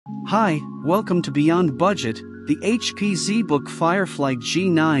Hi, welcome to Beyond Budget. The HP ZBook Firefly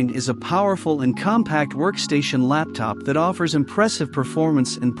G9 is a powerful and compact workstation laptop that offers impressive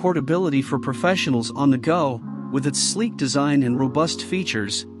performance and portability for professionals on the go. With its sleek design and robust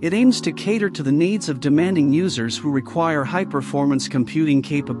features, it aims to cater to the needs of demanding users who require high-performance computing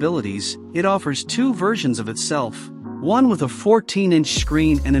capabilities. It offers two versions of itself, one with a 14-inch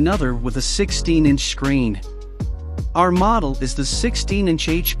screen and another with a 16-inch screen. Our model is the 16-inch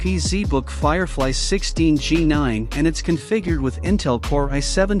HP ZBook Firefly 16 G9, and it's configured with Intel Core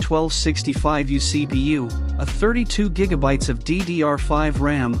i7-1265U CPU, a 32GB of DDR5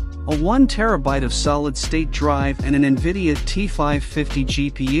 RAM, a 1TB of solid-state drive and an NVIDIA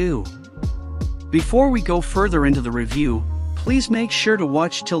T550 GPU. Before we go further into the review, please make sure to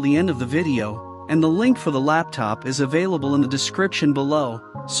watch till the end of the video, and the link for the laptop is available in the description below,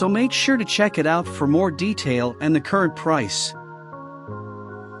 so make sure to check it out for more detail and the current price.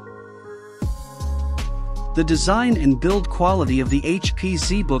 The design and build quality of the HP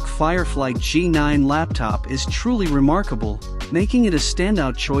ZBook Firefly G9 laptop is truly remarkable, making it a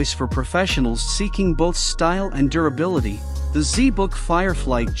standout choice for professionals seeking both style and durability. The ZBook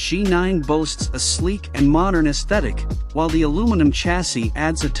Firefly G9 boasts a sleek and modern aesthetic, while the aluminum chassis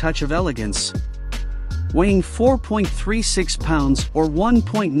adds a touch of elegance. Weighing 4.36 pounds or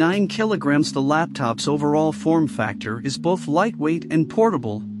 1.9 kilograms, the laptop's overall form factor is both lightweight and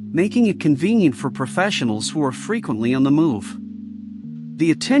portable, making it convenient for professionals who are frequently on the move.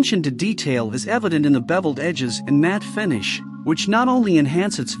 The attention to detail is evident in the beveled edges and matte finish, which not only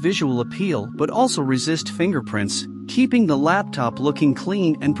enhance its visual appeal but also resist fingerprints, keeping the laptop looking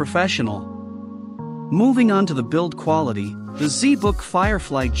clean and professional. Moving on to the build quality, the ZBook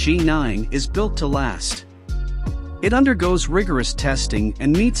Firefly G9 is built to last. It undergoes rigorous testing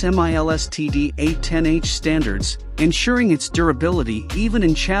and meets MILSTD 810H standards, ensuring its durability even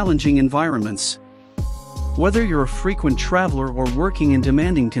in challenging environments. Whether you're a frequent traveler or working in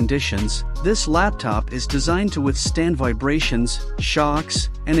demanding conditions, this laptop is designed to withstand vibrations, shocks,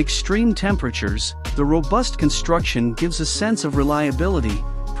 and extreme temperatures. The robust construction gives a sense of reliability,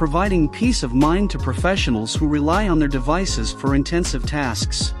 providing peace of mind to professionals who rely on their devices for intensive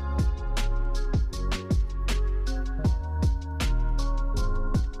tasks.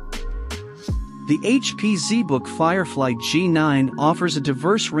 The HP ZBook Firefly G9 offers a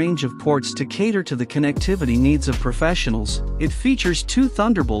diverse range of ports to cater to the connectivity needs of professionals. It features two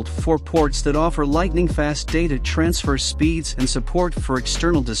Thunderbolt 4 ports that offer lightning-fast data transfer speeds and support for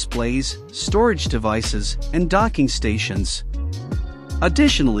external displays, storage devices, and docking stations.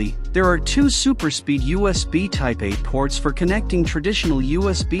 Additionally, there are two SuperSpeed USB Type-A ports for connecting traditional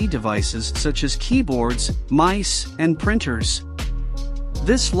USB devices such as keyboards, mice, and printers.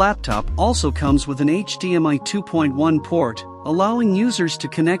 This laptop also comes with an HDMI 2.1 port, allowing users to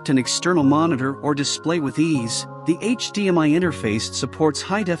connect an external monitor or display with ease. The HDMI interface supports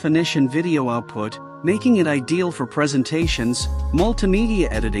high-definition video output, making it ideal for presentations,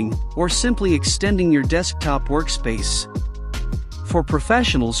 multimedia editing, or simply extending your desktop workspace. For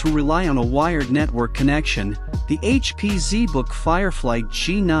professionals who rely on a wired network connection, the HP ZBook Firefly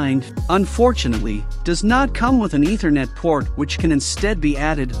G9, unfortunately, does not come with an Ethernet port, which can instead be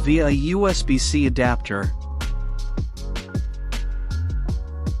added via a USB-C adapter.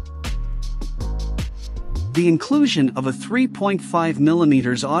 The inclusion of a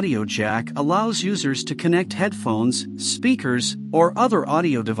 3.5mm audio jack allows users to connect headphones, speakers, or other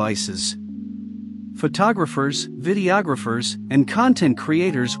audio devices. Photographers, videographers, and content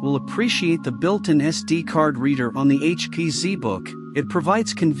creators will appreciate the built-in SD card reader on the HP ZBook. It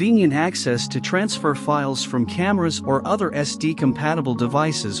provides convenient access to transfer files from cameras or other SD-compatible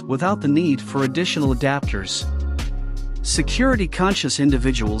devices without the need for additional adapters. Security-conscious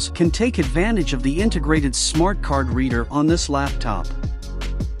individuals can take advantage of the integrated smart card reader on this laptop.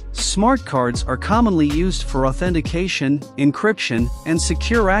 Smart cards are commonly used for authentication, encryption, and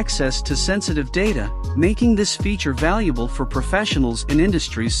secure access to sensitive data, making this feature valuable for professionals in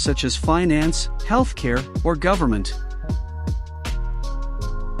industries such as finance, healthcare, or government.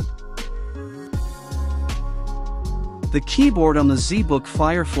 The keyboard on the ZBook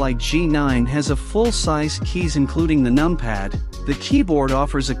Firefly G9 has a full-size keys including the numpad. The keyboard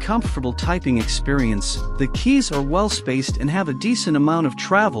offers a comfortable typing experience. The keys are well-spaced and have a decent amount of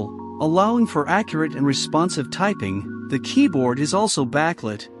travel, allowing for accurate and responsive typing. The keyboard is also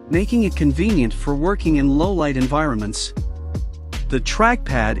backlit, making it convenient for working in low-light environments. The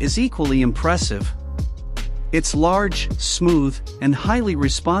trackpad is equally impressive. It's large, smooth, and highly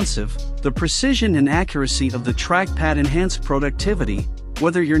responsive. The precision and accuracy of the trackpad enhance productivity,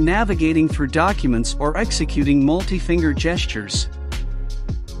 whether you're navigating through documents or executing multi-finger gestures.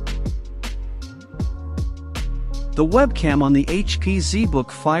 The webcam on the HP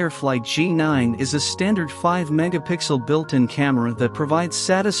ZBook Firefly G9 is a standard 5-megapixel built-in camera that provides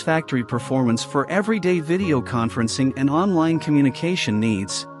satisfactory performance for everyday video conferencing and online communication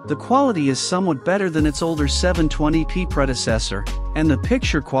needs. The quality is somewhat better than its older 720p predecessor, and the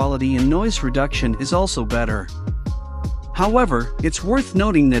picture quality and noise reduction is also better. However, it's worth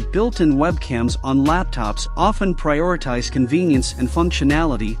noting that built-in webcams on laptops often prioritize convenience and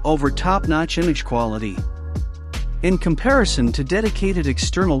functionality over top-notch image quality. In comparison to dedicated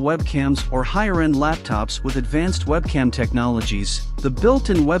external webcams or higher-end laptops with advanced webcam technologies, the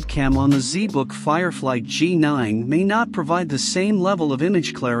built-in webcam on the ZBook Firefly G9 may not provide the same level of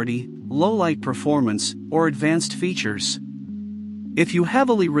image clarity, low-light performance, or advanced features. If you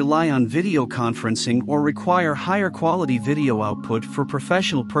heavily rely on video conferencing or require higher quality video output for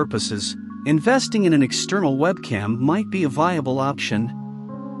professional purposes, investing in an external webcam might be a viable option.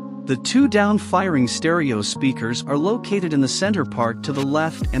 The two down-firing stereo speakers are located in the center part to the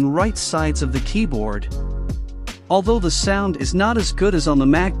left and right sides of the keyboard. Although the sound is not as good as on the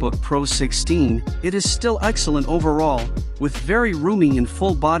MacBook Pro 16, it is still excellent overall, with very roomy and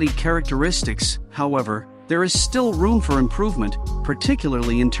full-body characteristics. However, there is still room for improvement,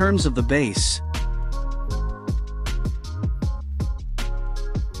 particularly in terms of the bass.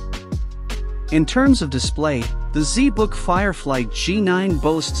 In terms of display, the ZBook Firefly G9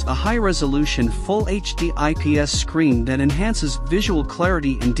 boasts a high-resolution Full HD IPS screen that enhances visual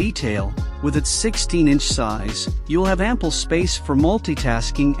clarity and detail. With its 16-inch size, you'll have ample space for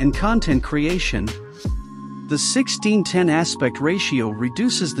multitasking and content creation. The 16:10 aspect ratio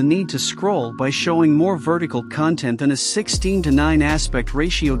reduces the need to scroll by showing more vertical content than a 16:9 aspect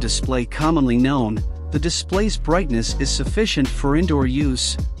ratio display commonly known. The display's brightness is sufficient for indoor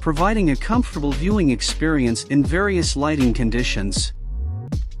use, providing a comfortable viewing experience in various lighting conditions.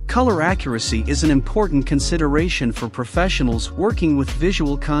 Color accuracy is an important consideration for professionals working with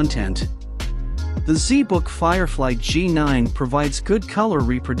visual content. The ZBook Firefly G9 provides good color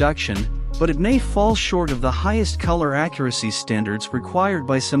reproduction, but it may fall short of the highest color accuracy standards required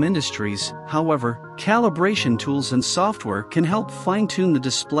by some industries. However, calibration tools and software can help fine-tune the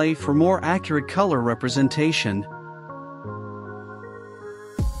display for more accurate color representation.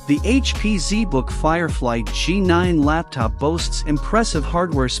 The HP ZBook Firefly G9 laptop boasts impressive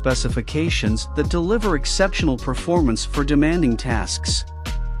hardware specifications that deliver exceptional performance for demanding tasks.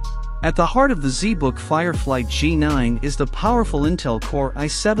 At the heart of the ZBook Firefly G9 is the powerful Intel Core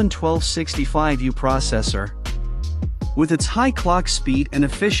i7-1265U processor. With its high clock speed and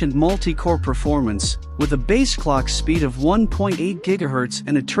efficient multi-core performance, with a base clock speed of 1.8 GHz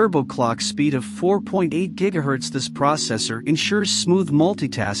and a turbo clock speed of 4.8 GHz, this processor ensures smooth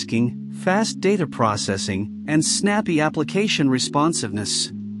multitasking, fast data processing, and snappy application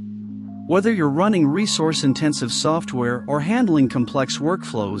responsiveness. Whether you're running resource-intensive software or handling complex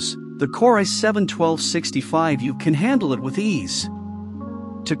workflows, the Core i7-1265U can handle it with ease.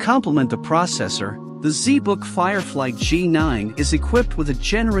 To complement the processor, the ZBook Firefly G9 is equipped with a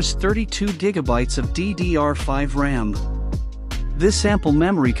generous 32 GB of DDR5 RAM. This ample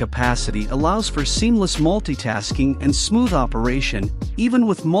memory capacity allows for seamless multitasking and smooth operation, even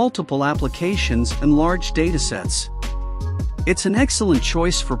with multiple applications and large datasets. It's an excellent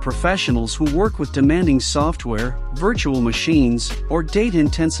choice for professionals who work with demanding software, virtual machines, or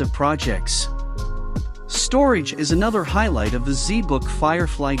data-intensive projects. Storage is another highlight of the ZBook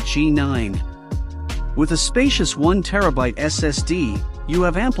Firefly G9. With a spacious 1TB SSD, you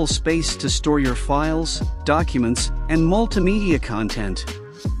have ample space to store your files, documents, and multimedia content.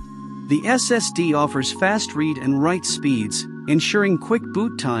 The SSD offers fast read and write speeds, ensuring quick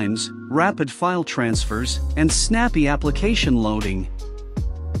boot times, rapid file transfers, and snappy application loading.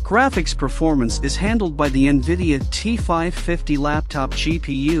 Graphics performance is handled by the NVIDIA T550 laptop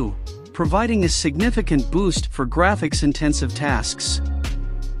GPU, providing a significant boost for graphics-intensive tasks.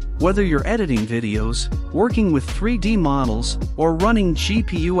 Whether you're editing videos, working with 3D models, or running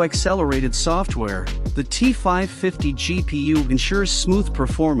GPU-accelerated software, the T550 GPU ensures smooth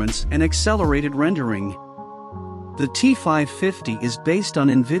performance and accelerated rendering. The T550 is based on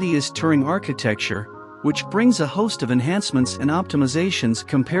NVIDIA's Turing architecture, which brings a host of enhancements and optimizations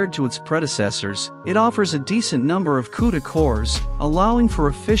compared to its predecessors. It offers a decent number of CUDA cores, allowing for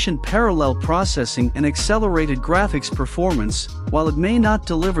efficient parallel processing and accelerated graphics performance, while it may not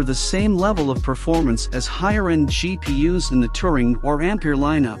deliver the same level of performance as higher-end GPUs in the Turing or Ampere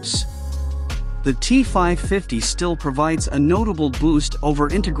lineups. The T550 still provides a notable boost over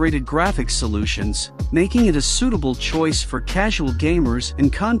integrated graphics solutions, making it a suitable choice for casual gamers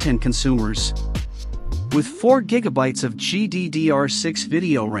and content consumers. With 4 GB of GDDR6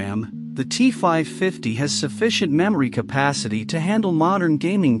 video RAM, the T550 has sufficient memory capacity to handle modern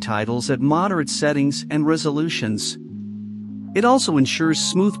gaming titles at moderate settings and resolutions. It also ensures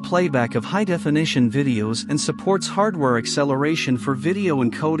smooth playback of high-definition videos and supports hardware acceleration for video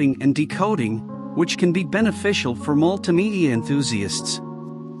encoding and decoding, which can be beneficial for multimedia enthusiasts.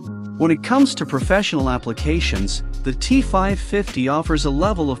 When it comes to professional applications, the T550 offers a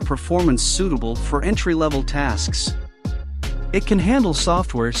level of performance suitable for entry-level tasks. It can handle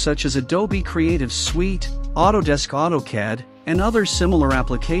software such as Adobe Creative Suite, Autodesk AutoCAD, and other similar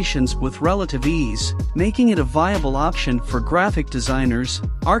applications with relative ease, making it a viable option for graphic designers,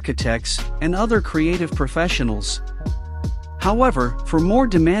 architects, and other creative professionals. However, for more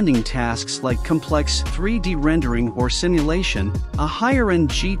demanding tasks like complex 3D rendering or simulation, a higher-end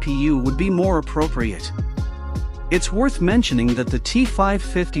GPU would be more appropriate. It's worth mentioning that the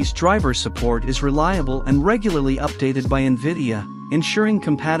T550's driver support is reliable and regularly updated by NVIDIA, ensuring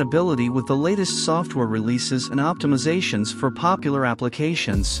compatibility with the latest software releases and optimizations for popular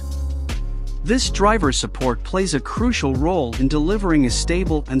applications. This driver support plays a crucial role in delivering a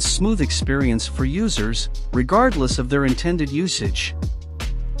stable and smooth experience for users, regardless of their intended usage.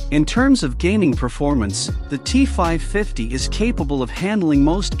 In terms of gaming performance, the T550 is capable of handling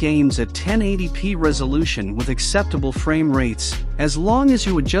most games at 1080p resolution with acceptable frame rates, as long as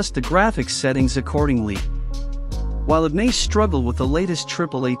you adjust the graphics settings accordingly. While it may struggle with the latest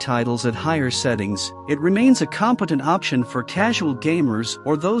AAA titles at higher settings, it remains a competent option for casual gamers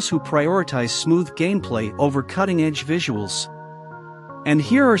or those who prioritize smooth gameplay over cutting-edge visuals. And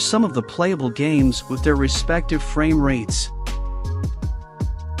here are some of the playable games with their respective frame rates.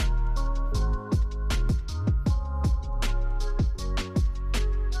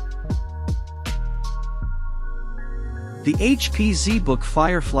 The HP ZBook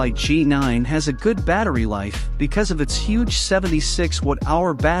Firefly G9 has a good battery life because of its huge 76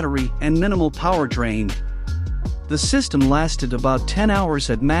 watt-hour battery and minimal power drain. The system lasted about 10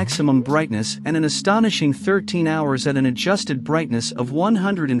 hours at maximum brightness and an astonishing 13 hours at an adjusted brightness of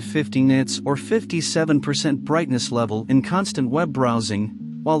 150 nits or 57% brightness level in constant web browsing,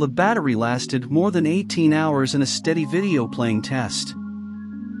 while the battery lasted more than 18 hours in a steady video playing test.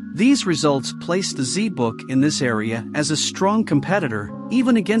 These results place the ZBook in this area as a strong competitor,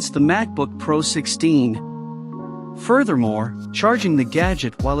 even against the MacBook Pro 16. Furthermore, charging the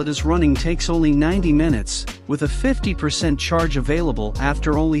gadget while it is running takes only 90 minutes, with a 50% charge available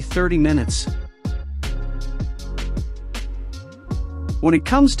after only 30 minutes. When it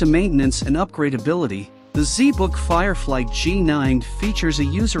comes to maintenance and upgradability, the ZBook Firefly G9 features a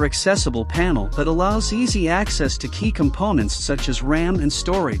user-accessible panel that allows easy access to key components such as RAM and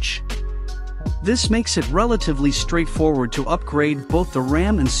storage. This makes it relatively straightforward to upgrade both the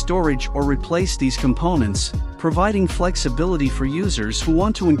RAM and storage or replace these components, providing flexibility for users who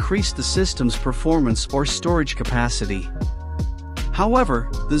want to increase the system's performance or storage capacity. However,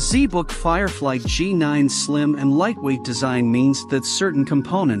 the ZBook Firefly G9's slim and lightweight design means that certain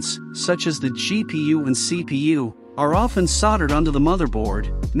components, such as the GPU and CPU, are often soldered onto the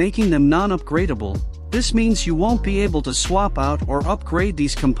motherboard, making them non-upgradable. This means you won't be able to swap out or upgrade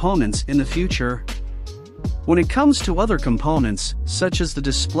these components in the future. When it comes to other components, such as the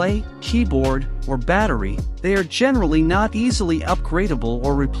display, keyboard, or battery, they are generally not easily upgradable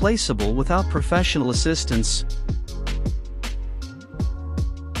or replaceable without professional assistance.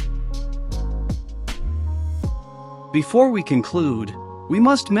 Before we conclude, we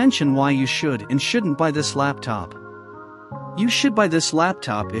must mention why you should and shouldn't buy this laptop. You should buy this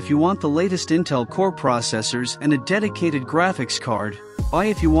laptop if you want the latest Intel Core processors and a dedicated graphics card. Buy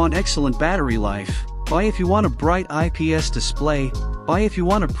if you want excellent battery life. Buy if you want a bright IPS display. Buy if you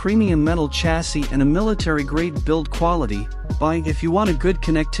want a premium metal chassis and a military-grade build quality. Buy if you want a good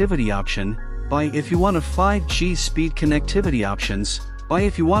connectivity option. Buy if you want a 5G speed connectivity options. Buy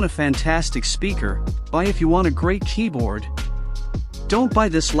if you want a fantastic speaker. Buy if you want a great keyboard. Don't buy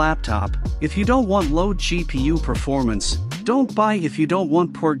this laptop if you don't want low GPU performance. Don't buy if you don't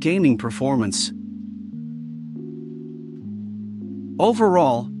want poor gaming performance.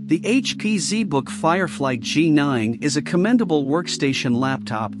 Overall, the HP ZBook Firefly G9 is a commendable workstation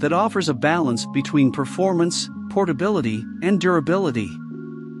laptop that offers a balance between performance, portability, and durability.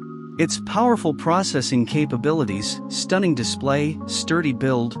 Its powerful processing capabilities, stunning display, sturdy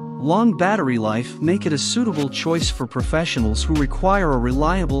build, long battery life make it a suitable choice for professionals who require a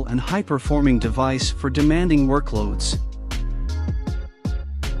reliable and high-performing device for demanding workloads.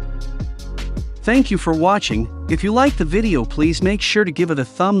 Thank you for watching. If you liked the video, please make sure to give it a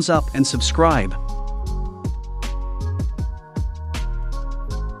thumbs up and subscribe.